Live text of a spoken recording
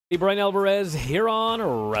Hey, Bryan Alvarez here on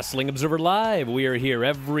Wrestling Observer Live. We are here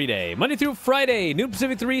every day, Monday through Friday, noon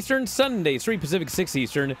Pacific, 3 Eastern, Sunday, 3 Pacific, 6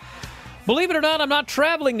 Eastern. Believe it or not, I'm not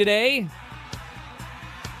traveling today.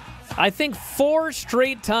 I think 4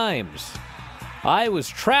 straight times I was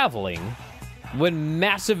traveling when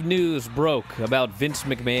massive news broke about Vince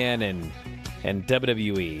McMahon and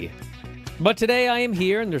WWE. But today I am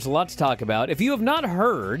here, and there's a lot to talk about. If you have not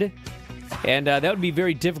heard... And that would be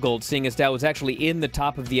very difficult, seeing as that was actually in the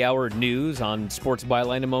top of the hour news on Sports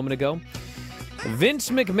Byline a moment ago. Vince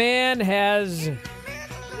McMahon has,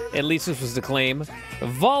 at least this was the claim,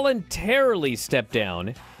 voluntarily stepped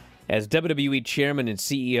down as WWE Chairman and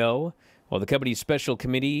CEO while the company's special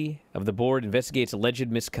committee of the board investigates alleged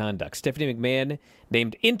misconduct. Stephanie McMahon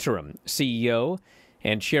named interim CEO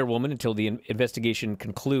and chairwoman until the investigation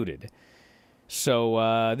concluded.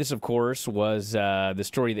 So this, of course, was the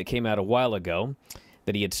story that came out a while ago,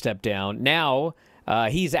 that he had stepped down. Now,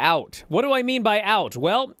 he's out. What do I mean by out?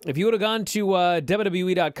 Well, if you would have gone to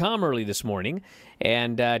WWE.com early this morning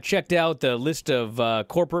and checked out the list of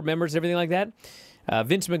corporate members and everything like that,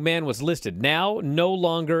 Vince McMahon was listed. Now, no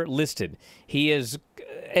longer listed. He is,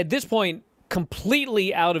 at this point,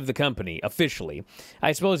 completely out of the company, officially.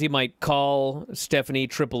 I suppose he might call Stephanie,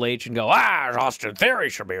 Triple H, and go, Austin Theory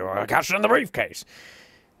should be catching in the briefcase.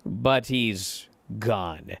 But he's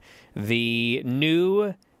gone. The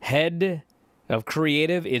new head of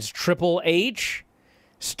creative is Triple H.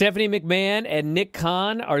 Stephanie McMahon and Nick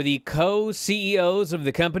Khan are the co-CEOs of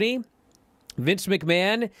the company. Vince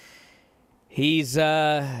McMahon, he's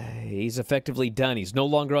effectively done. He's no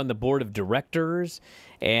longer on the board of directors.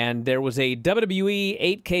 And there was a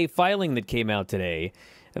WWE 8K filing that came out today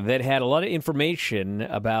that had a lot of information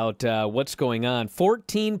about what's going on.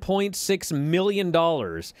 $14.6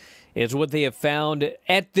 million is what they have found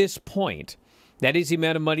at this point. That is the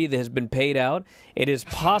amount of money that has been paid out. It is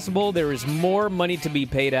possible there is more money to be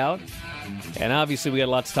paid out. And obviously, we got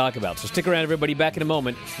a lot to talk about. So stick around, everybody. Back in a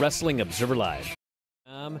moment. Wrestling Observer Live.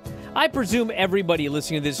 I presume everybody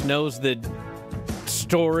listening to this knows the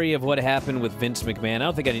story of what happened with Vince McMahon. I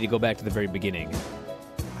don't think I need to go back to the very beginning.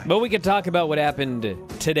 But we can talk about what happened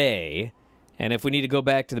today. And if we need to go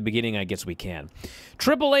back to the beginning, I guess we can.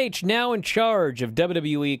 Triple H now in charge of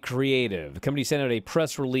WWE Creative. The company sent out a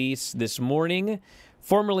press release this morning,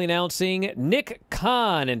 formally announcing Nick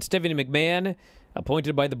Khan and Stephanie McMahon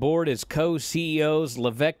appointed by the board as co-CEOs,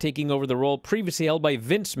 Levesque taking over the role previously held by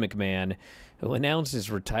Vince McMahon, who announced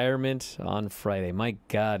his retirement on Friday. My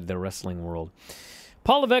God, the wrestling world.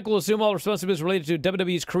 Paul Levesque will assume all responsibilities related to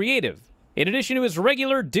WWE's creative, in addition to his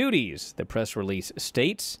regular duties, the press release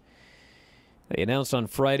states. They announced on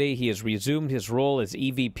Friday he has resumed his role as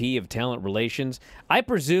EVP of Talent Relations. I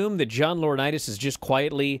presume that John Laurinaitis has just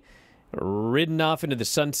quietly ridden off into the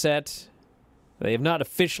sunset. They have not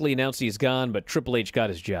officially announced he's gone, but Triple H got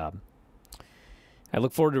his job. I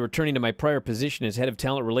look forward to returning to my prior position as head of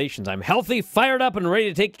Talent Relations. I'm healthy, fired up, and ready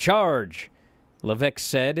to take charge, Levesque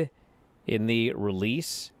said in the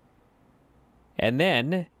release. And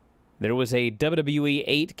then there was a WWE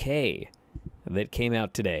 8K that came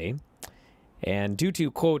out today. And due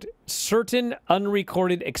to, quote, certain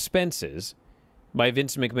unrecorded expenses by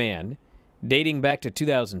Vince McMahon dating back to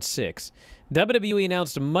 2006, WWE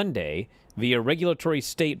announced Monday via regulatory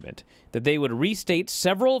statement that they would restate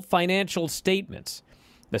several financial statements.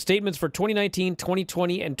 The statements for 2019,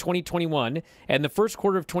 2020, and 2021, and the first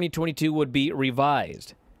quarter of 2022 would be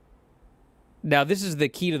revised. Now, this is the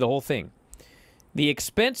key to the whole thing. The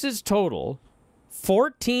expenses total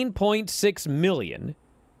 $14.6 million,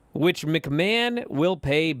 which McMahon will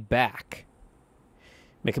pay back.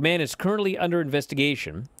 McMahon is currently under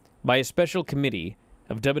investigation by a special committee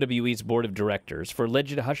of WWE's board of directors for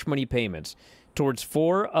alleged hush money payments towards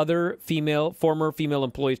 4 other former female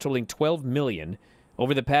employees totaling $12 million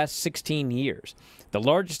over the past 16 years. The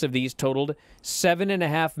largest of these totaled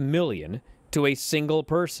 $7.5 million to a single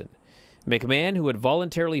person. McMahon, who had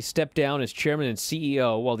voluntarily stepped down as chairman and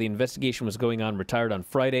CEO while the investigation was going on, retired on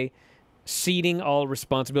Friday, ceding all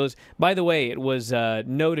responsibilities. By the way, it was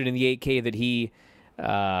noted in the 8K that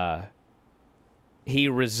he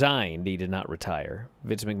resigned. He did not retire.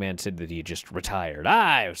 Vince McMahon said that he just retired.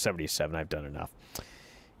 I was 77. I've done enough.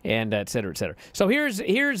 And et cetera, et cetera. So here's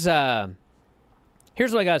what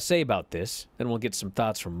I got to say about this. Then we'll get some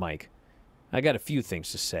thoughts from Mike. I got a few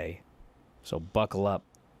things to say, so buckle up.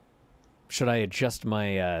 Should I adjust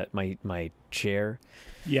my my chair?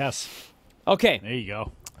 Yes. Okay. There you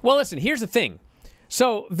go. Well, listen, here's the thing.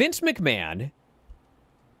 So Vince McMahon,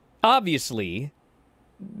 obviously,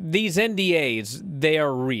 these NDAs, they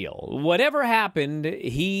are real. Whatever happened,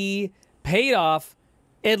 he paid off,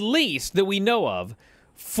 at least that we know of,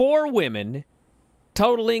 4 women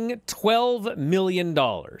totaling $12 million,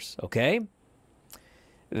 okay?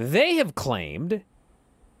 They have claimed,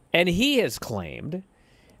 and he has claimed,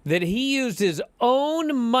 that he used his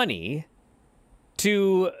own money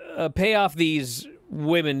to pay off these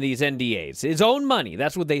women, these NDAs. His own money,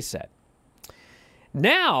 that's what they said.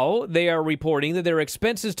 Now they are reporting that there are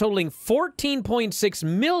expenses totaling $14.6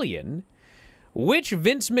 million, which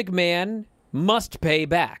Vince McMahon must pay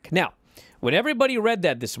back. Now, when everybody read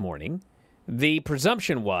that this morning, the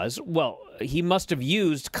presumption was, well, he must have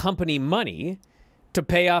used company money to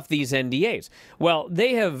pay off these NDAs. Well,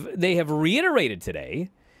 they have reiterated today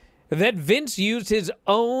that Vince used his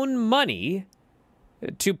own money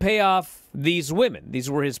to pay off these women. These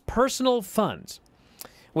were his personal funds.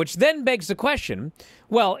 Which then begs the question,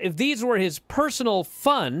 well, if these were his personal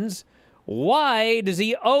funds, why does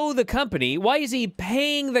he owe the company? Why is he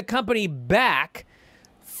paying the company back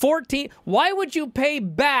why would you pay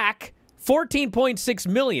back $14.6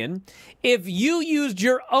 million if you used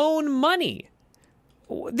your own money?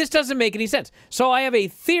 This doesn't make any sense. So I have a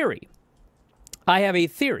theory.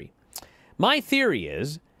 My theory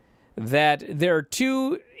is that there are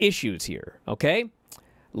 2 issues here, okay?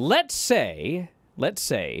 Let's say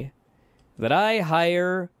that I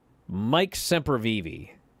hire Mike Sempervive,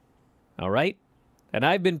 all right? And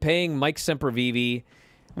I've been paying Mike Sempervive.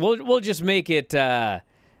 We'll just make it. What's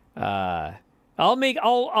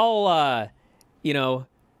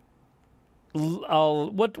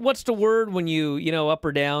the word when you up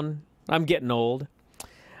or down? I'm getting old.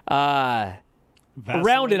 Round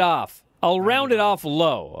it off. I'll round it off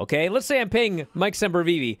low, okay? Let's say I'm paying Mike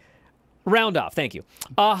Sempervive. Round off, thank you.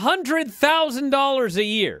 $100,000 a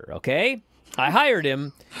year, okay? I hired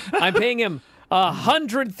him. I'm paying him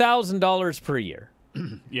 $100,000 per year.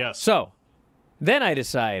 Yes. So then I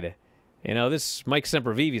decide, this Mike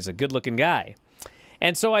Sempervive is a good-looking guy.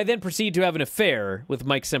 And so I then proceed to have an affair with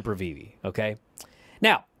Mike Sempervive, okay?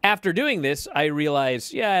 Now, after doing this, I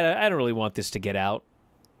realize, I don't really want this to get out.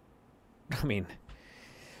 I mean,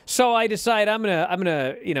 so I decide we're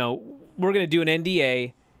going to do an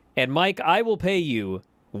NDA, and Mike, I will pay you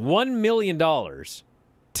 $1 million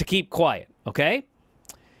to keep quiet, okay?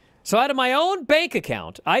 So out of my own bank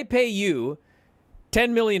account, I pay you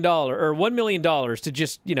 $10 million or $1 million to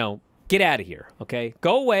just, get out of here, okay?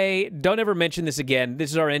 Go away. Don't ever mention this again.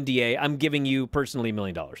 This is our NDA. I'm giving you personally $1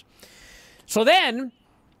 million. So then,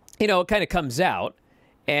 it kind of comes out,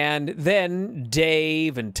 and then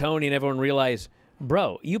Dave and Tony and everyone realize,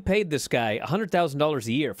 bro, you paid this guy $100,000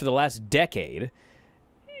 a year for the last decade,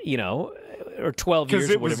 or 12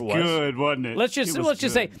 years or whatever it was. Because it was good, wasn't it? Let's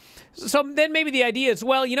just say. So then maybe the idea is,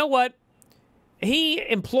 well, you know what? He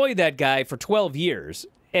employed that guy for 12 years,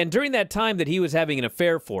 and during that time that he was having an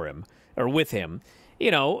affair with him,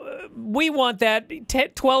 we want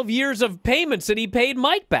that 12 years of payments that he paid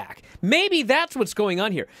Mike back. Maybe that's what's going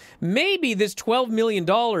on here. Maybe this $12 million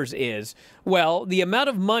is, well, the amount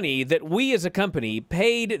of money that we as a company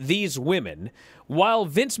paid these women while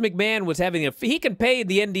Vince McMahon was having he can pay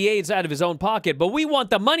the NDAs out of his own pocket, but we want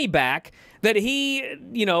the money back that he,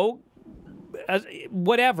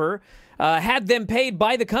 had them paid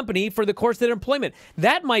by the company for the course of their employment.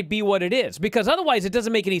 That might be what it is, because otherwise it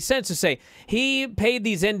doesn't make any sense to say he paid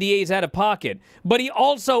these NDAs out of pocket, but he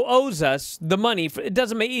also owes us the money. It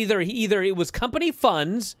doesn't make either it was company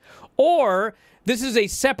funds or this is a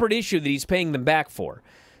separate issue that he's paying them back for.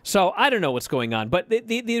 So I don't know what's going on, but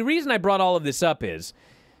the reason I brought all of this up is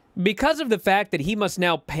because of the fact that he must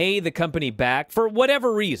now pay the company back for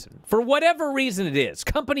whatever reason it is.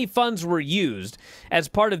 Company funds were used as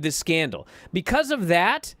part of this scandal. Because of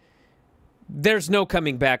that, there's no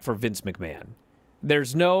coming back for Vince McMahon.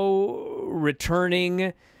 There's no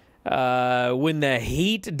returning when the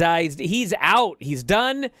heat dies. He's out. He's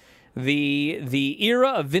done. The era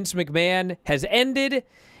of Vince McMahon has ended,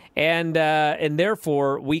 and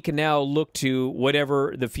therefore we can now look to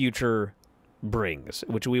whatever the future brings,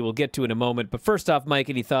 which we will get to in a moment. But first off,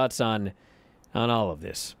 Mike, any thoughts on all of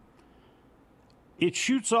this? It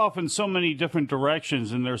shoots off in so many different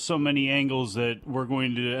directions, and there's so many angles that we're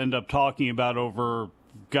going to end up talking about over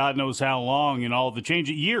God knows how long, and all the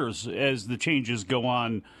years as the changes go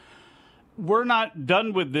on. We're not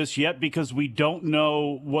done with this yet because we don't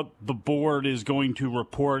know what the board is going to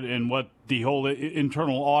report and what the whole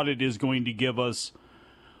internal audit is going to give us.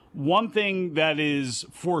 One thing that is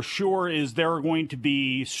for sure is there are going to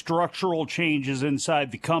be structural changes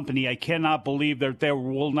inside the company. I cannot believe that there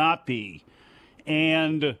will not be.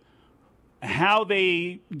 And how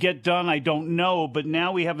they get done, I don't know. But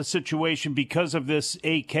now we have a situation because of this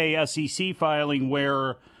 8K SEC filing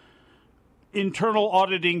where internal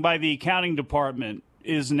auditing by the accounting department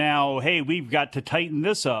is now, hey, we've got to tighten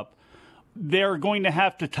this up. They're going to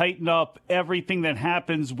have to tighten up everything that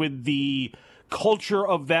happens with the culture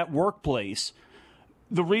of that workplace.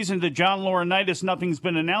 The reason that John Laurinaitis, nothing's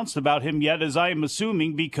been announced about him yet is, I am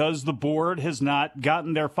assuming, because the board has not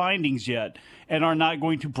gotten their findings yet and are not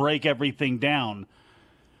going to break everything down.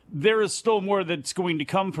 There is still more that's going to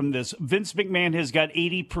come from this. Vince McMahon has got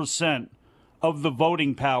 80% of the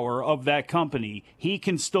voting power of that company. He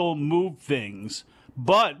can still move things.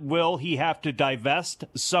 But will he have to divest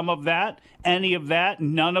some of that? Any of that?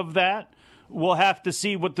 None of that? We'll have to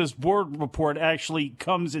see what this board report actually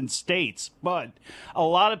comes and states. But a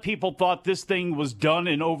lot of people thought this thing was done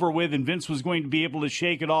and over with and Vince was going to be able to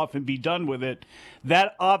shake it off and be done with it.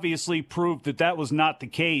 That obviously proved that that was not the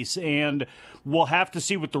case. And we'll have to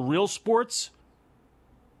see what the Real Sports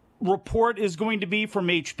report is going to be from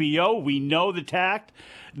HBO. We know the tact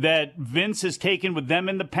that Vince has taken with them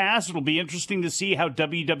in the past. It'll be interesting to see how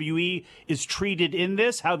WWE is treated in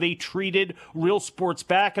this, how they treated Real Sports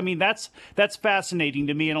back. I mean, that's fascinating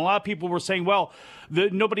to me. And a lot of people were saying, well,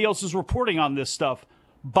 nobody else is reporting on this stuff.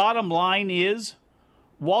 Bottom line is,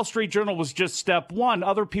 Wall Street Journal was just step one.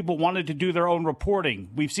 Other people wanted to do their own reporting.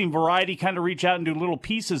 We've seen Variety kind of reach out and do little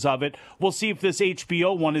pieces of it. We'll see if this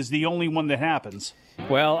HBO one is the only one that happens.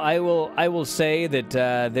 Well, I will say that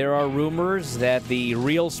there are rumors that the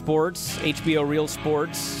Real Sports, HBO Real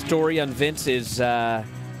Sports story on Vince is,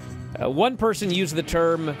 one person used the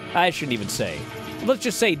term, I shouldn't even say, let's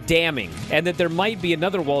just say damning, and that there might be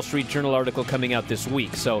another Wall Street Journal article coming out this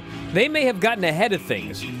week. So they may have gotten ahead of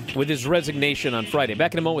things with his resignation on Friday.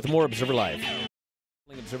 Back in a moment with more Observer Live.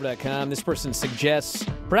 Observer.com, this person suggests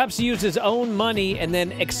perhaps he used his own money and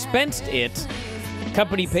then expensed it.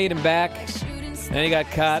 Company paid him back. Then he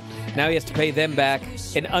got caught. Now he has to pay them back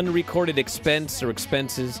an unrecorded expense or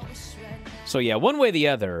expenses. So, yeah, one way or the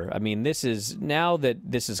other, I mean, this is, now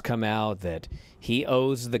that this has come out that he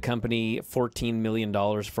owes the company $14 million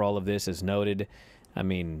for all of this, as noted. I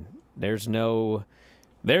mean, there's no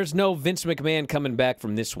Vince McMahon coming back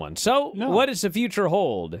from this one. So, no. What does the future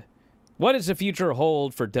hold? What does the future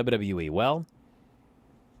hold for WWE? Well,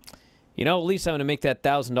 you know, at least I'm going to make that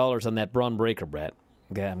 $1,000 on that Braun Breaker, Brett.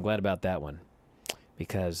 Okay, I'm glad about that one.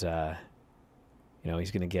 Because, you know, he's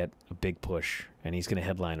going to get a big push, and he's going to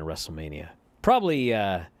headline a WrestleMania. Probably,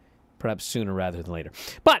 perhaps sooner rather than later.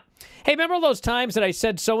 But, hey, remember all those times that I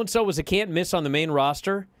said so-and-so was a can't miss on the main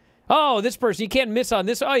roster? Oh, this person, you can't miss on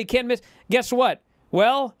this. Oh, you can't miss. Guess what?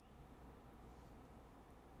 Well,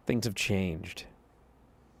 things have changed.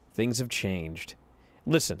 Things have changed.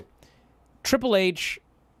 Listen, Triple H,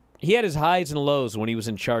 he had his highs and lows when he was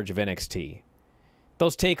in charge of NXT.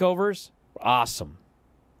 Those takeovers, awesome.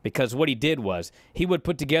 Because what he did was, he would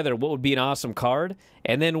put together what would be an awesome card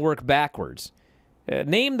and then work backwards.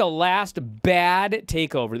 Name the last bad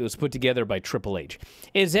takeover that was put together by Triple H.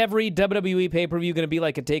 Is every WWE pay-per-view going to be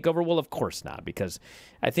like a takeover? Well, of course not, because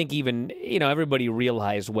I think even, you know, everybody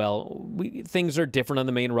realized, well, things are different on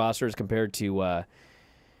the main roster as compared to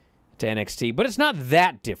NXT. But it's not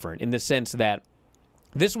that different in the sense that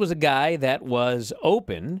this was a guy that was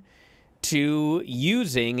open to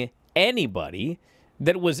using anybody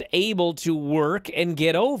that was able to work and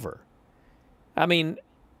get over. I mean,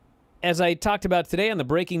 as I talked about today on the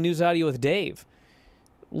Breaking News Audio with Dave,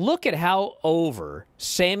 look at how over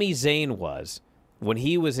Sami Zayn was when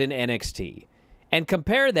he was in NXT. And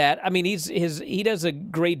compare that, I mean, he does a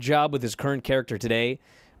great job with his current character today,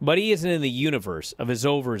 but he isn't in the universe of as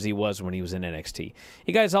over as he was when he was in NXT.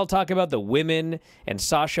 You guys all talk about the women and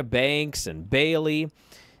Sasha Banks and Bayley.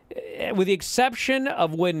 With the exception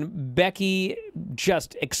of when Becky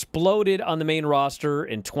just exploded on the main roster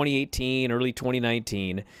in 2018, early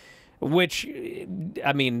 2019, which,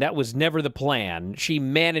 I mean, that was never the plan. She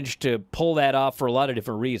managed to pull that off for a lot of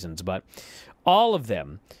different reasons, but all of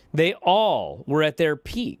them, they all were at their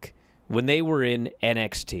peak when they were in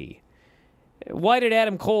NXT. Why did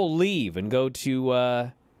Adam Cole leave and go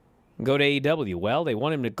to AEW? Well, they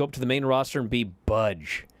want him to go up to the main roster and be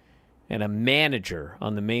Budge and a manager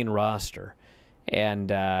on the main roster. And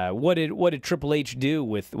what did Triple H do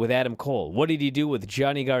with Adam Cole? What did he do with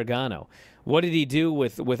Johnny Gargano? What did he do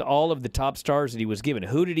with all of the top stars that he was given?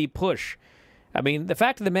 Who did he push? I mean, the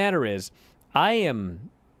fact of the matter is, I am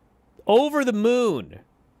over the moon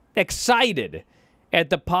excited at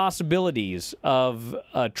the possibilities of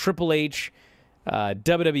Triple H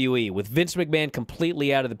WWE with Vince McMahon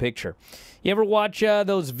completely out of the picture. You ever watch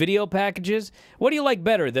those video packages? What do you like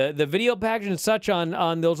better, the video package and such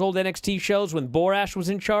on those old NXT shows when Borash was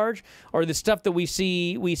in charge, or the stuff that we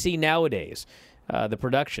see nowadays, the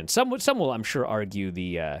production? Some will, I'm sure, argue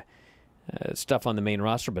the stuff on the main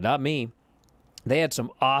roster, but not me. They had some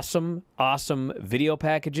awesome, awesome video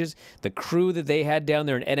packages. The crew that they had down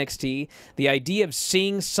there in NXT, the idea of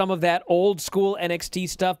seeing some of that old school NXT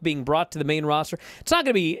stuff being brought to the main roster, it's not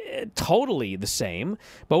going to be totally the same,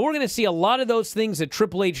 but we're going to see a lot of those things that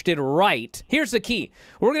Triple H did right. Here's the key.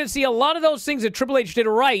 We're going to see a lot of those things that Triple H did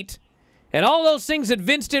right, and all those things that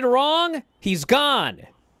Vince did wrong, he's gone.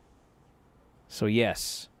 So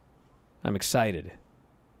yes, I'm excited.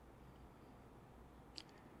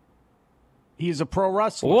 He's a pro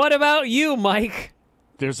wrestler. What about you, Mike?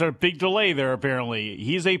 There's a big delay there, apparently.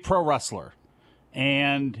 He's a pro wrestler.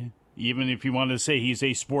 And even if you want to say he's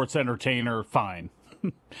a sports entertainer, fine.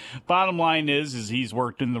 Bottom line is he's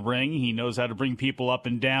worked in the ring. He knows how to bring people up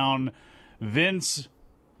and down. Vince,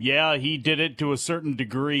 yeah, he did it to a certain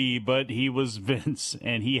degree, but he was Vince,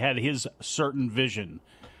 and he had his certain vision.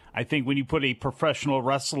 I think when you put a professional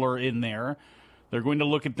wrestler in there, they're going to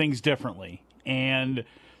look at things differently. And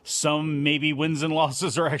some maybe wins and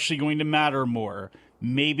losses are actually going to matter more.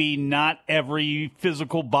 Maybe not every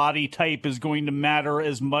physical body type is going to matter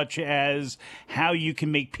as much as how you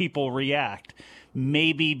can make people react.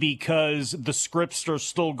 Maybe because the scripts are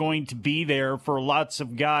still going to be there for lots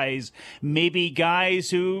of guys. Maybe guys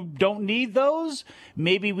who don't need those.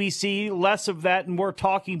 Maybe we see less of that and more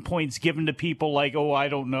talking points given to people like, oh, I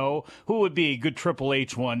don't know. Who would be a good Triple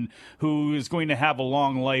H one who is going to have a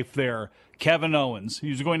long life there? Kevin Owens.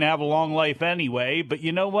 He's going to have a long life anyway, but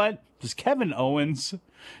you know what? Does Kevin Owens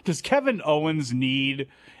need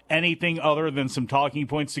anything other than some talking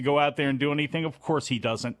points to go out there and do anything? Of course he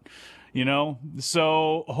doesn't. You know,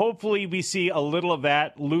 so hopefully we see a little of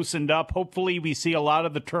that loosened up. Hopefully we see a lot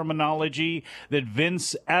of the terminology that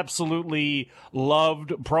Vince absolutely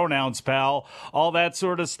loved, pronouns, pal, all that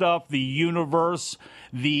sort of stuff, the universe,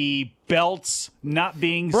 the belts not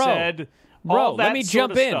being said. Bro, let me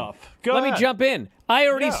jump in. Let me jump in. I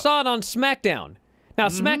already saw it on SmackDown. Now,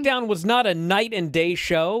 SmackDown was not a night and day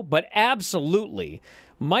show, but absolutely.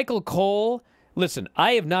 Michael Cole, listen,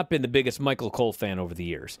 I have not been the biggest Michael Cole fan over the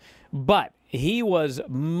years, but he was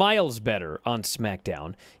miles better on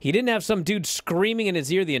SmackDown. He didn't have some dude screaming in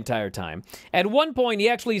his ear the entire time. At one point, he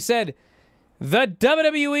actually said, the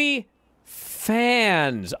WWE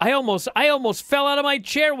fans. I almost fell out of my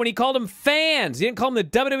chair when he called them fans. He didn't call them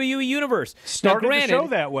the WWE Universe. Started the show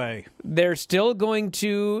that way. They're still going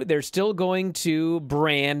to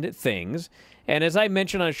brand things. And as I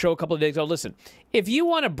mentioned on a show a couple of days ago, listen, if you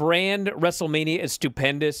want to brand WrestleMania as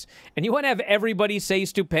stupendous, and you want to have everybody say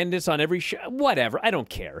stupendous on every show, whatever, I don't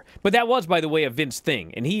care. But that was, by the way, a Vince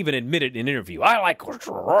thing, and he even admitted in an interview, I like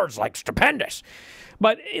words like stupendous.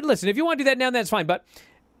 But listen, if you want to do that now, that's fine. But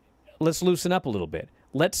let's loosen up a little bit.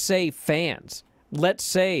 Let's say fans. Let's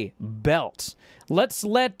say belts. Let's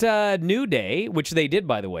let New Day, which they did,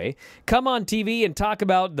 by the way, come on TV and talk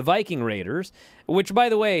about the Viking Raiders, which, by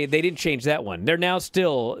the way, they didn't change that one. They're now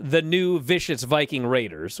still the new vicious Viking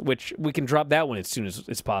Raiders, which we can drop that one as soon as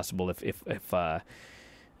it's possible if I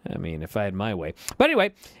had my way. But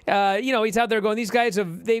anyway, he's out there going, these guys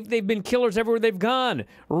they've been killers everywhere they've gone.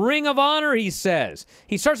 Ring of Honor, he says.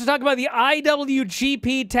 He starts to talk about the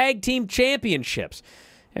IWGP Tag Team Championships.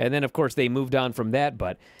 And then, of course, they moved on from that.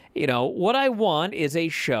 But, what I want is a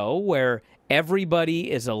show where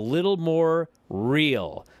everybody is a little more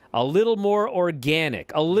real, a little more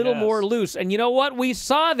organic, a little more loose. And you know what? We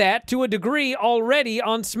saw that to a degree already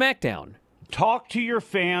on SmackDown. Talk to your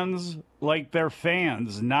fans like they're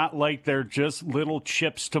fans, not like they're just little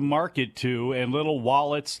chips to market to and little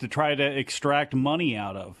wallets to try to extract money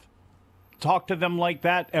out of. Talk to them like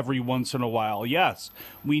that every once in a while. Yes,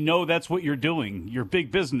 we know that's what you're doing. You're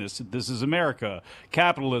big business. This is America.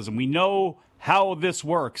 Capitalism. We know how this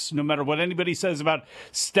works, no matter what anybody says about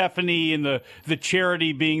Stephanie and the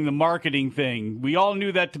charity being the marketing thing. We all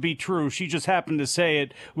knew that to be true. She just happened to say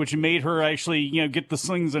it, which made her actually, get the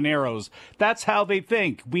slings and arrows. That's how they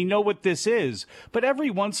think. We know what this is. But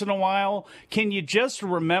every once in a while, can you just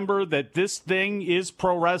remember that this thing is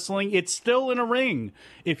pro wrestling? It's still in a ring.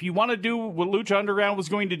 If you want to do what Lucha Underground was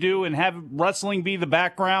going to do and have wrestling be the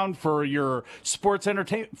background for your sports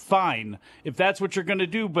entertainment, fine. If that's what you're going to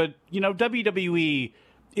do. But, WWE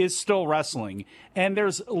is still wrestling, and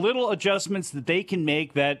there's little adjustments that they can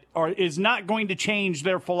make that is not going to change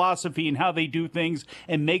their philosophy and how they do things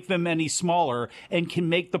and make them any smaller, and can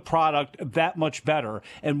make the product that much better.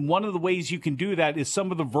 And one of the ways you can do that is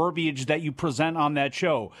some of the verbiage that you present on that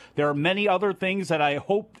show. There are many other things that I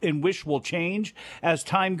hope and wish will change as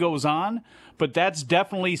time goes on, but that's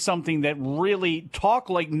definitely something that really talk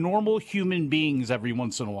like normal human beings every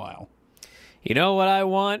once in a while. You know what I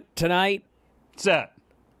want tonight? What's that?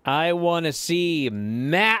 I want to see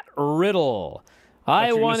Matt Riddle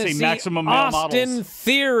I want to see Maximum Male Austin Models.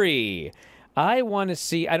 Theory. I want to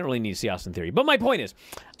see. I don't really need to see Austin Theory, but my point is,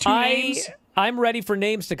 names? I'm ready for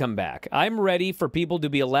names to come back. I'm ready for people to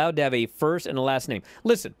be allowed to have a first and a last name.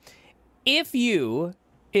 Listen, if you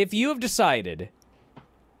have decided,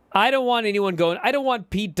 I don't want anyone going. I don't want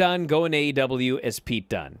Pete Dunne going to AEW as Pete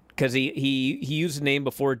Dunne because he used the name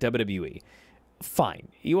before WWE. Fine.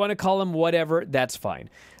 You want to call him whatever? That's fine.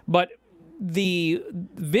 But the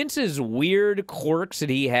Vince's weird quirks that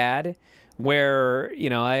he had, where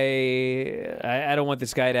I don't want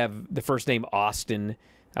this guy to have the first name Austin.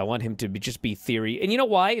 I want him to just be Theory. And you know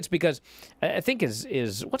why? It's because I think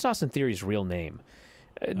is what's Austin Theory's real name?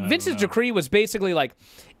 Vince's decree was basically like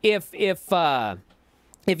if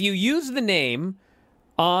you use the name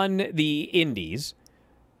on the indies,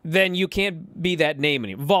 then you can't be that name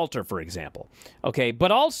anymore. Walter, for example. Okay,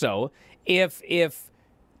 but also if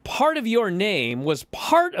part of your name was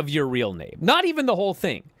part of your real name, not even the whole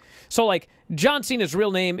thing. So, like, John Cena's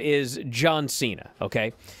real name is John Cena,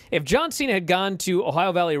 okay? If John Cena had gone to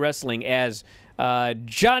Ohio Valley Wrestling as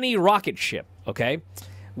Johnny Rocket Ship, okay?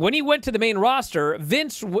 When he went to the main roster,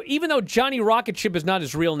 Vince, even though Johnny Rocket Ship is not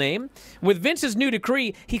his real name, with Vince's new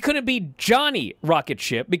decree, he couldn't be Johnny Rocket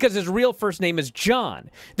Ship because his real first name is John.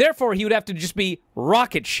 Therefore, he would have to just be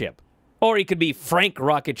Rocket Ship. Or he could be Frank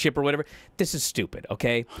Rocket Ship or whatever. This is stupid,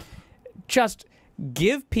 okay? Just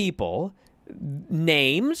give people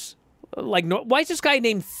names. Like, why is this guy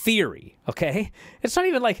named Theory, okay? It's not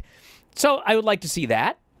even like... So I would like to see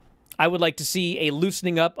that. I would like to see a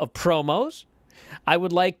loosening up of promos. I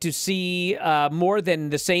would like to see more than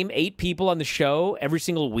the same 8 people on the show every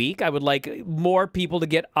single week. I would like more people to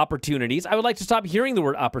get opportunities. I would like to stop hearing the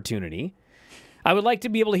word opportunity. I would like to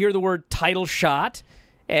be able to hear the word title shot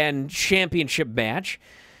and championship match.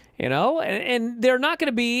 And they're not going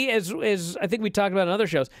to be, as I think we talked about on other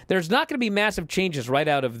shows, there's not going to be massive changes right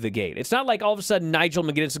out of the gate. It's not like all of a sudden Nigel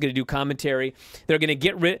McGuinness is going to do commentary. They're going to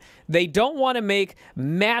get rid. They don't want to make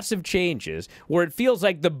massive changes where it feels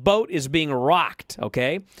like the boat is being rocked,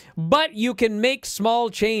 okay? But you can make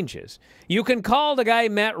small changes. You can call the guy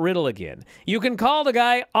Matt Riddle again. You can call the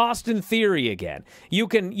guy Austin Theory again. You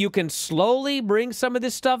can slowly bring some of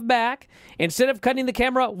this stuff back. Instead of cutting the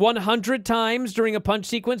camera 100 times during a punch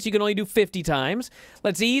sequence, you can only do 50 times.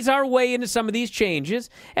 Let's ease our way into some of these changes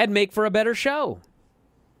and make for a better show.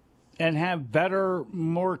 And have better,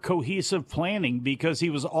 more cohesive planning, because he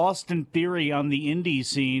was Austin Theory on the indie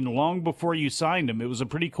scene long before you signed him. It was a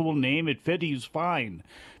pretty cool name. It fit. He was fine.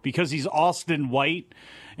 Because he's Austin White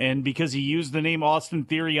and because he used the name Austin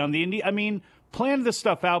Theory on the indie. I mean, plan this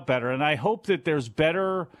stuff out better. And I hope that there's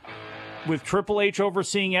better... With Triple H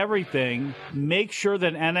overseeing everything, make sure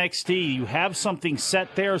that NXT, you have something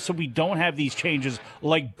set there so we don't have these changes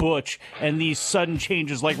like Butch and these sudden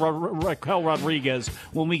changes like Raquel Rodriguez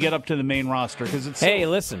when we get up to the main roster. Hey,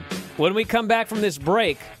 listen, when we come back from this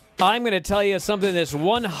break, I'm going to tell you something that's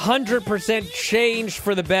 100% changed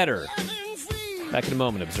for the better. Back in a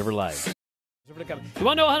moment, Observer Live. You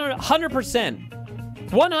want to know 100%?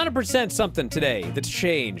 100% something today that's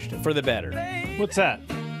changed for the better. What's that?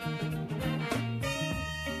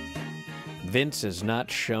 Vince has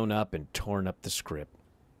not shown up and torn up the script.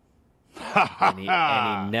 and he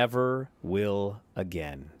never will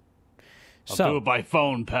again. I'll do it by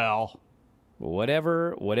phone, pal.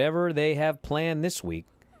 Whatever they have planned this week,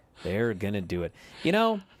 they're going to do it.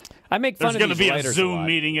 I make fun of these writers a lot. There's going to be a Zoom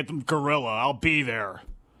meeting at the Gorilla. I'll be there.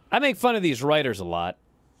 I make fun of these writers a lot,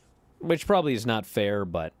 which probably is not fair,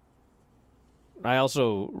 but I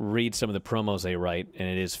also read some of the promos they write, and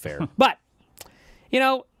it is fair. But,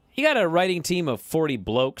 you got a writing team of 40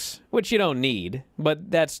 blokes, which you don't need,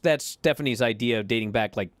 but that's Stephanie's idea dating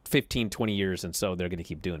back like 15, 20 years, and so they're going to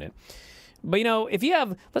keep doing it. But, if you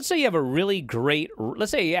have, let's say you have a really great,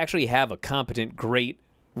 let's say you actually have a competent, great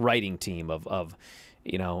writing team of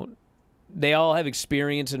they all have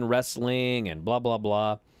experience in wrestling and blah, blah,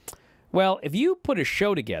 blah. Well, if you put a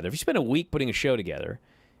show together, if you spend a week putting a show together,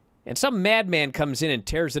 and some madman comes in and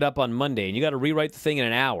tears it up on Monday, and you got to rewrite the thing in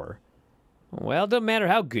an hour, well, it doesn't matter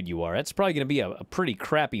how good you are. That's probably going to be a pretty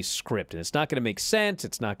crappy script, and it's not going to make sense.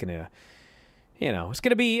 It's not going to, it's going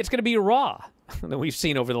to be raw that we've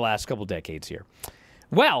seen over the last couple decades here.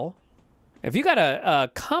 Well, if you got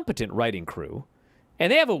a competent writing crew,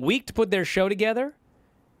 and they have a week to put their show together,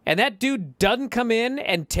 and that dude doesn't come in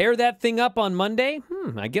and tear that thing up on Monday,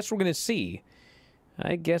 I guess we're going to see.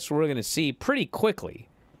 I guess we're going to see pretty quickly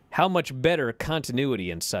how much better continuity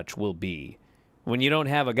and such will be when you don't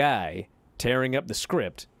have a guy tearing up the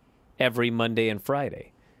script every Monday and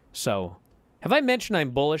Friday. So, have I mentioned I'm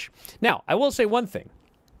bullish? Now, I will say one thing.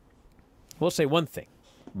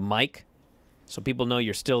 Mike, so people know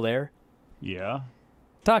you're still there. Yeah.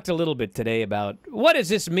 Talked a little bit today about what does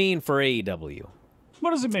this mean for AEW?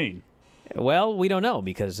 What does it mean? Well, we don't know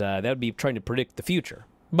because that would be trying to predict the future.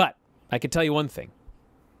 But I can tell you one thing.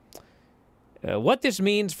 What this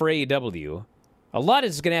means for AEW, a lot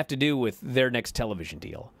is going to have to do with their next television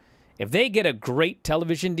deal. If they get a great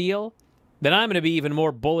television deal, then I'm going to be even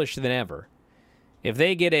more bullish than ever. If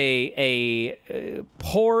they get a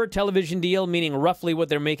poor television deal, meaning roughly what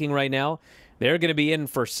they're making right now, they're going to be in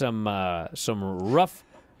for some rough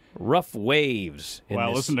waves in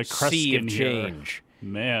this listen to sea of Kreskin change. Here.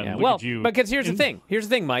 Man, Yeah, look at you. because here's the thing. Here's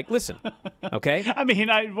the thing, Mike. Listen, okay? I'm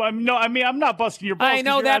not busting your balls. I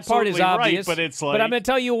know that part is obvious, right, but it's like. But I'm going to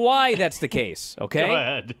tell you why that's the case. Okay? Go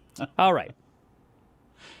ahead. All right.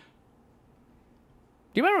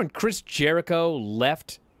 Do you remember when Chris Jericho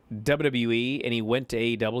left WWE and he went to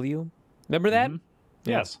AEW? Remember that? Mm-hmm.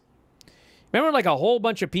 Yes. Remember, like a whole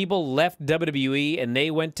bunch of people left WWE and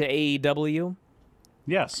they went to AEW?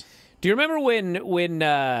 Yes. Do you remember when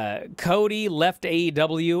Cody left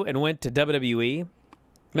AEW and went to WWE?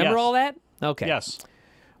 Remember all that? Okay. Yes.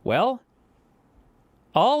 Well,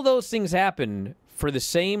 all those things happened for the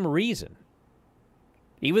same reason.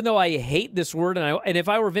 Even though I hate this word, and if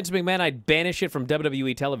I were Vince McMahon, I'd banish it from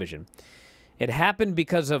WWE television. It happened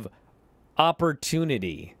because of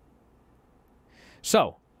opportunity.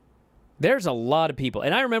 So, there's a lot of people,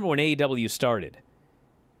 and I remember when AEW started,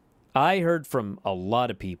 I heard from a lot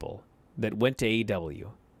of people that went to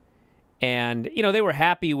AEW. And, they were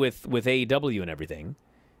happy with AEW and everything,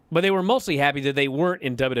 but they were mostly happy that they weren't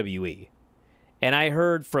in WWE. And I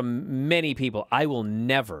heard from many people, I will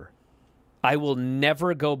never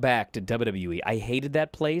go back to WWE. I hated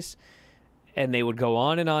that place. And they would go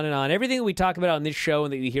on and on and on. Everything that we talk about on this show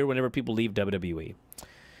and that you hear whenever people leave WWE.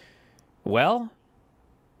 Well,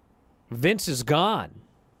 Vince is gone.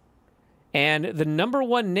 And the number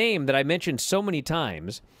one name that I mentioned so many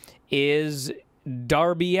times is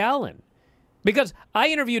Darby Allin. Because I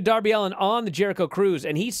interviewed Darby Allin on the Jericho Cruise,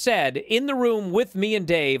 and he said in the room with me and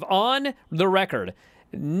Dave, on the record,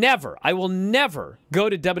 I will never go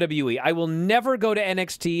to WWE. I will never go to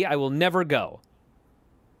NXT. I will never go.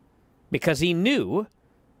 Because he knew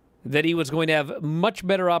that he was going to have much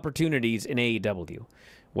better opportunities in AEW.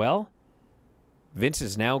 Well, Vince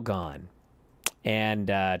is now gone.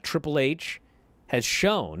 And Triple H has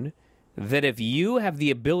shown that if you have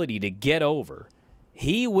the ability to get over,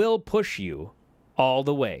 he will push you all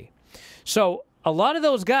the way. So a lot of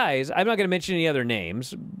those guys, I'm not going to mention any other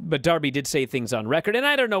names, but Darby did say things on record, and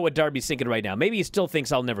I don't know what Darby's thinking right now. Maybe he still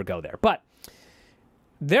thinks I'll never go there. But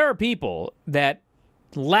there are people that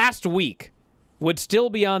last week would still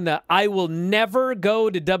be on the I will never go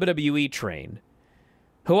to WWE train,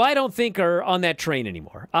 who I don't think are on that train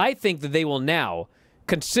anymore. I think that they will now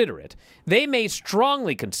consider it. They may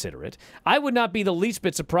strongly consider it. I would not be the least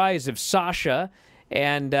bit surprised if Sasha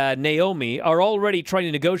and Naomi are already trying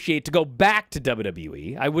to negotiate to go back to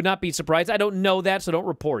WWE. I would not be surprised. I don't know that, so don't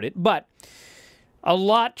report it. But a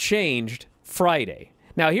lot changed Friday.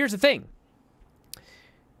 Now, here's the thing.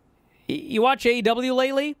 You watch AEW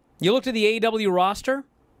lately? You looked at the AEW roster?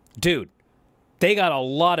 Dude, they got a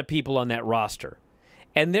lot of people on that roster.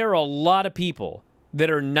 And there are a lot of people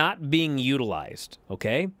that are not being utilized,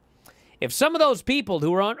 okay? If some of those people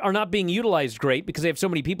who are not being utilized great because they have so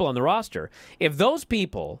many people on the roster, if those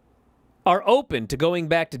people are open to going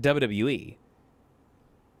back to WWE,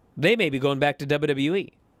 they may be going back to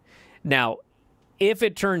WWE. Now, if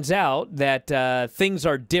it turns out that things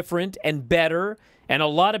are different and better, and a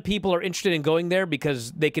lot of people are interested in going there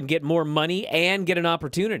because they can get more money and get an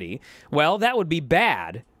opportunity, well, that would be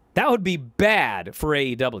bad. That would be bad for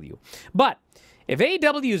AEW. But if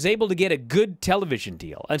AEW is able to get a good television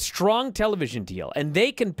deal, a strong television deal, and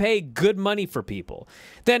they can pay good money for people,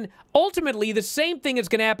 then ultimately the same thing is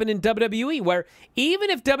going to happen in WWE, where even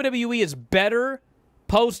if WWE is better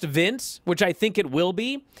post-Vince, which I think it will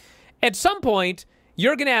be, at some point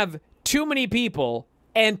you're going to have too many people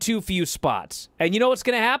and too few spots. And you know what's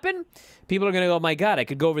going to happen? People are going to go, oh my God, I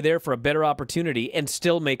could go over there for a better opportunity and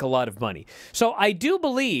still make a lot of money. So I do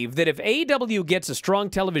believe that if AEW gets a strong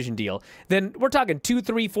television deal, then we're talking 2,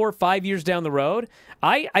 3, 4, 5 years down the road.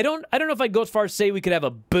 I don't know if I'd go as far as say we could have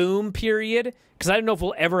a boom period, because I don't know if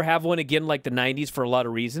we'll ever have one again like the 90s for a lot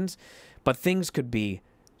of reasons. But things could be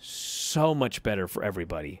so much better for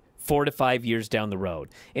everybody 4 to 5 years down the road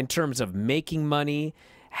in terms of making money,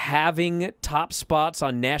 having top spots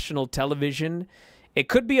on national television. It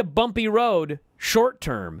could be a bumpy road short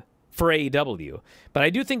term for AEW, but I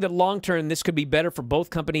do think that long term this could be better for both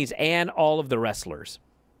companies and all of the wrestlers.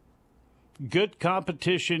 good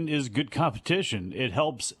competition is good competition. It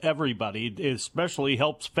helps everybody. It especially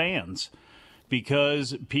helps fans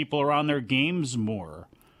because people are on their games more.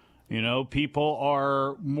 You know, people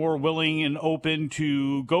are more willing and open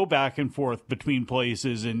to go back and forth between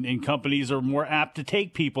places, and companies are more apt to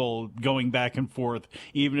take people going back and forth,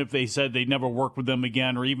 even if they said they'd never work with them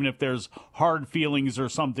again, or even if there's hard feelings or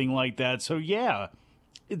something like that. So, yeah,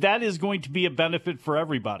 that is going to be a benefit for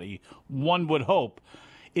everybody, one would hope.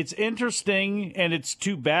 It's interesting, and it's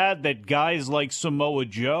too bad that guys like Samoa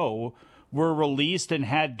Joe were released and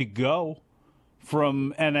had to go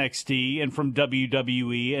from NXT and from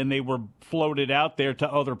WWE, and they were floated out there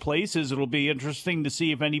to other places. It'll be interesting to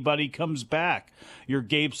see if anybody comes back. Your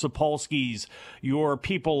Gabe Sapolskys, your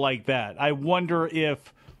people like that. I wonder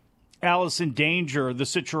if Allison Danger, the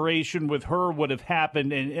situation with her would have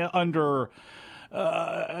happened under...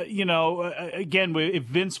 again, if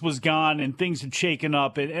Vince was gone and things had shaken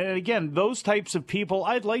up, and again, those types of people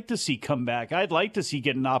I'd like to see come back. I'd like to see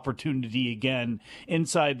get an opportunity again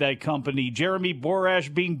inside that company. Jeremy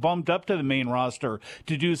Borash being bumped up to the main roster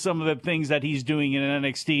to do some of the things that he's doing in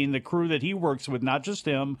NXT, and the crew that he works with, not just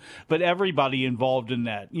him, but everybody involved in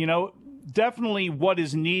that. You know, definitely what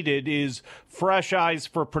is needed is fresh eyes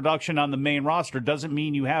for production on the main roster. Doesn't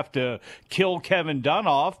mean you have to kill Kevin Dunn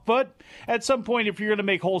off, but at some point, if you're going to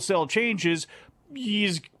make wholesale changes,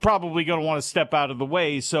 he's probably going to want to step out of the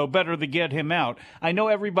way, so better to get him out. I know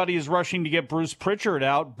everybody is rushing to get Bruce Pritchard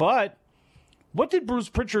out, but what did Bruce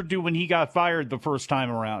Pritchard do when he got fired the first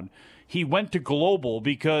time around? He went to Global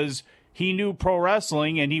because he knew pro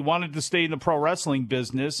wrestling and he wanted to stay in the pro wrestling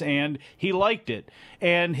business, and he liked it.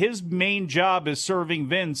 And his main job is serving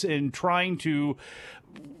Vince and trying to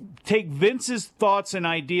take Vince's thoughts and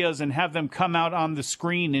ideas and have them come out on the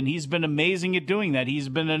screen. And he's been amazing at doing that. He's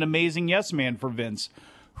been an amazing yes man for Vince.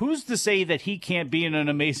 Who's to say that he can't be an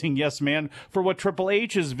amazing yes man for what Triple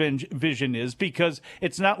H's vision is? Because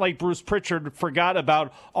it's not like Bruce Pritchard forgot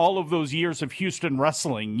about all of those years of Houston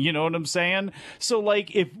wrestling. You know what I'm saying? So,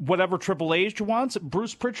 like, if whatever Triple H wants,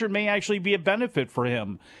 Bruce Pritchard may actually be a benefit for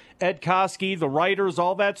him. Ed Koskey, the writers,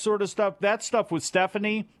 all that sort of stuff, that stuff with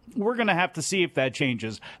Stephanie, we're going to have to see if that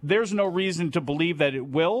changes. There's no reason to believe that it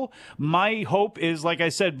will. My hope is, like I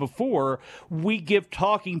said before, we give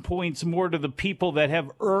talking points more to the people that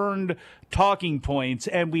have earned talking points,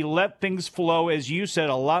 and we let things flow, as you said,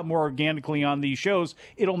 a lot more organically on these shows.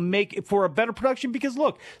 It'll make it for a better production because,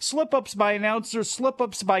 look, slip-ups by announcers,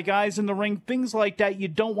 slip-ups by guys in the ring, things like that, you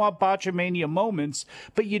don't want botchamania moments,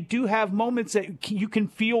 but you do have moments that you can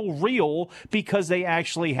feel real because they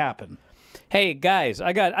actually happen. Hey, guys,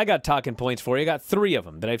 I got talking points for you. I got 3 of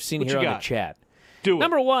them that I've seen here on the chat. Do it.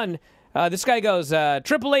 Number 1, this guy goes,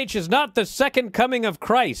 Triple H is not the second coming of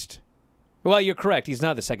Christ. Well, you're correct. He's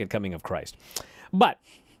not the second coming of Christ. But,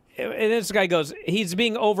 and this guy goes, he's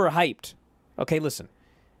being overhyped. Okay, listen.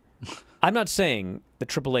 I'm not saying that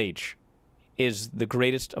Triple H is the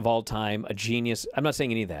greatest of all time, a genius. I'm not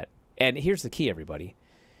saying any of that. And here's the key, everybody.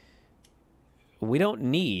 We don't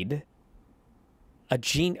need a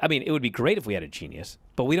genius. I mean, it would be great if we had a genius,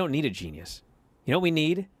 but we don't need a genius. You know what we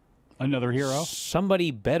need? Another hero? Somebody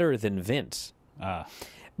better than Vince.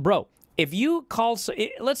 Bro, if you call,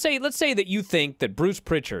 let's say that you think that Bruce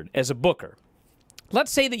Pritchard, as a booker,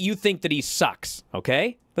 let's say that you think that he sucks,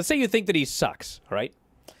 okay? Let's say you think that he sucks, all right?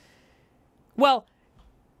 Well,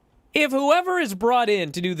 if whoever is brought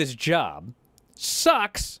in to do this job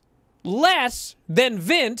sucks less than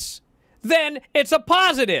Vince, then it's a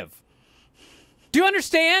positive. Do you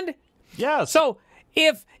understand? Yes. So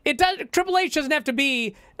if it does, Triple H doesn't have to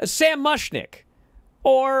be Sam Mushnick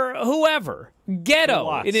or whoever,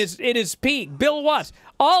 Ghetto in his peak, Bill Watts.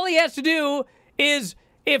 All he has to do is,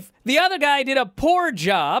 if the other guy did a poor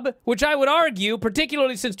job, which I would argue,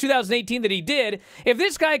 particularly since 2018 that he did, if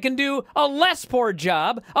this guy can do a less poor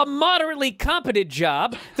job, a moderately competent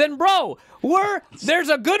job, then bro, there's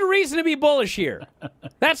a good reason to be bullish here.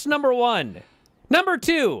 That's number 1. Number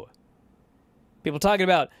 2, people talking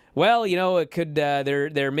about, well, you know, it could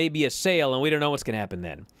there may be a sale and we don't know what's going to happen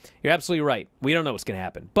then. You're absolutely right. We don't know what's going to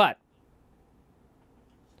happen. But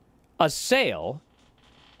a sale,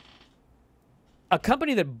 a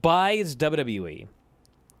company that buys WWE,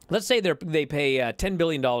 let's say they pay $10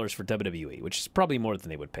 billion for WWE, which is probably more than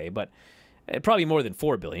they would pay, but probably more than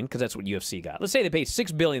 $4 billion because that's what UFC got. Let's say they pay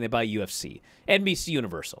 $6 billion, they buy UFC, NBC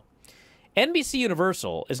Universal. NBC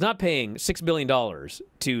Universal is not paying $6 billion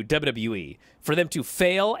to WWE for them to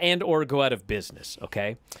fail and or go out of business,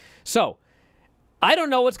 okay? So, I don't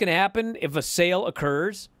know what's going to happen if a sale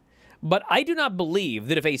occurs, but I do not believe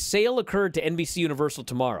that if a sale occurred to NBC Universal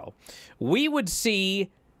tomorrow, we would see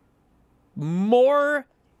more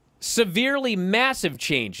severely massive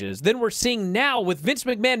changes than we're seeing now with Vince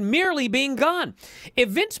McMahon merely being gone.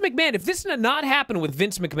 If this did not happen with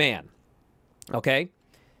Vince McMahon, okay,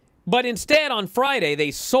 but instead on Friday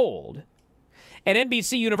they sold, and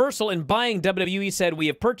NBC Universal, in buying WWE, said, we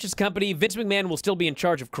have purchased company, Vince McMahon will still be in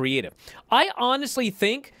charge of creative. I honestly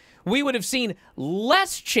think we would have seen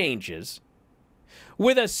less changes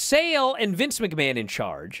with a sale and Vince McMahon in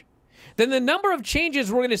charge than the number of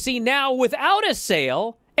changes we're going to see now without a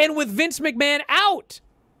sale and with Vince McMahon out.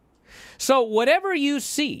 So whatever you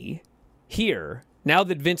see here, now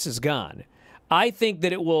that Vince is gone, I think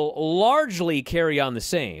that it will largely carry on the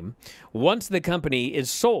same once the company is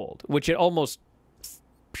sold, which it almost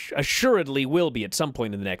assuredly will be at some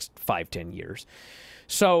point in the next 5-10 years.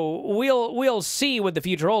 So we'll see what the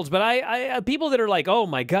future holds. But I people that are like, oh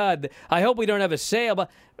my God, I hope we don't have a sale. But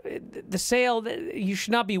the sale, you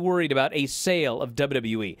should not be worried about a sale of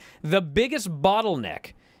WWE. The biggest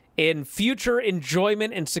bottleneck in future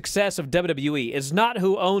enjoyment and success of WWE is not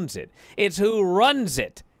who owns it. It's who runs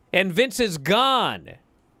it. And Vince is gone.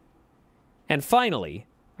 And finally,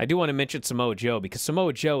 I do want to mention Samoa Joe, because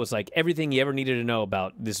Samoa Joe is like everything you ever needed to know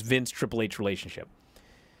about this Vince-Triple H relationship.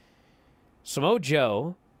 Samoa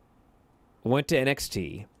Joe went to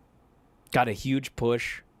NXT, got a huge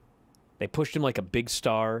push. They pushed him like a big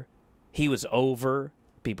star. He was over.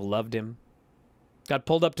 People loved him. Got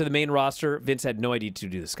pulled up to the main roster. Vince had no idea to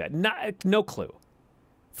do this guy. No clue.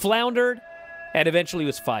 Floundered and eventually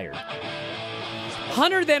was fired.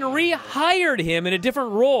 Hunter then rehired him in a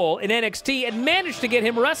different role in NXT and managed to get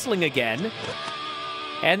him wrestling again.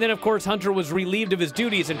 And then, of course, Hunter was relieved of his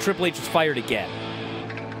duties and Triple H was fired again.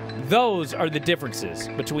 Those are the differences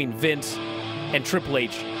between Vince and Triple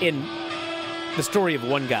H in the story of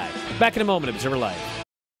one guy. Back in a moment, Observer Live.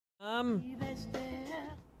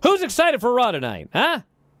 Who's excited for Raw tonight? Huh?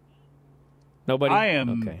 Nobody? I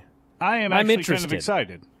am. Okay. I'm actually kind of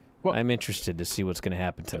excited. Well, I'm interested to see what's going to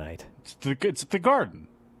happen tonight. It's the Garden.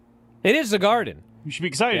 It is the Garden. You should be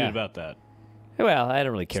excited about that. Well, I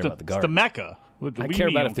don't really care about the Garden. It's the Mecca. I care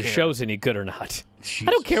about if the show's any good or not. Jesus.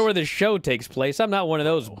 I don't care where the show takes place. I'm not one of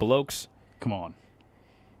those blokes. Come on.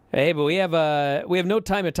 Hey, but we have no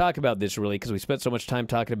time to talk about this, really, because we spent so much time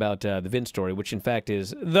talking about the Vince story, which, in fact,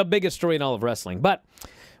 is the biggest story in all of wrestling. But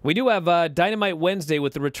we do have Dynamite Wednesday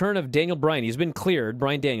with the return of Daniel Bryan. He's been cleared,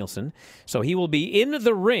 Bryan Danielson. So he will be in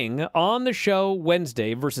the ring on the show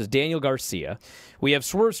Wednesday versus Daniel Garcia. We have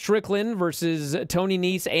Swerve Strickland versus Tony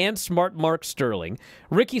Nese and Smart Mark Sterling.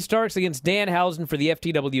 Ricky Starks against Danhausen for the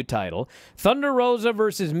FTW title. Thunder Rosa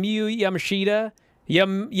versus Miyu Yamashita.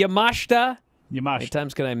 Yamashita. How many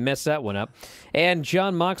times can I mess that one up? And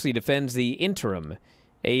Jon Moxley defends the interim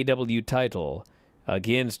AEW title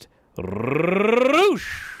against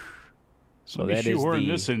Roosh. So that is the...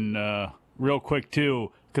 this in real quick,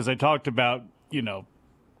 too, because I talked about,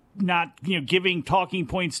 not, giving talking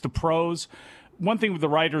points to pros. One thing with the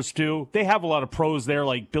writers, too, they have a lot of pros there,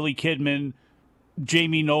 like Billy Kidman,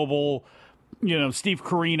 Jamie Noble, Steve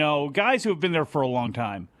Corino, guys who have been there for a long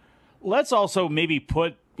time. Let's also maybe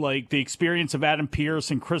put, like, the experience of Adam Pearce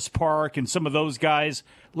and Chris Park and some of those guys,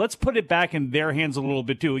 let's put it back in their hands a little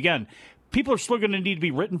bit, too. Again, people are still going to need to be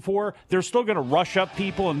written for. They're still going to rush up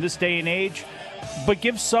people in this day and age. But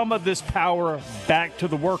give some of this power back to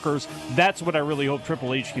the workers. That's what I really hope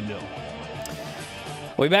Triple H can do.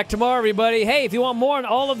 We'll be back tomorrow, everybody. Hey, if you want more on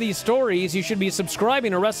all of these stories, you should be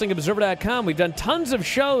subscribing to WrestlingObserver.com. We've done tons of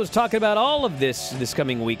shows talking about all of this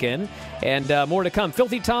coming weekend, and more to come.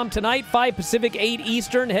 Filthy Tom tonight, 5 Pacific, 8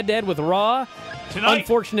 Eastern, head-to-head with Raw. Tonight.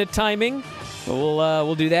 Unfortunate timing.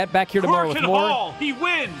 We'll do that. Back here tomorrow with more. Hall, he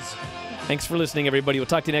wins. Thanks for listening, everybody. We'll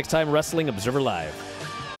talk to you next time. Wrestling Observer Live.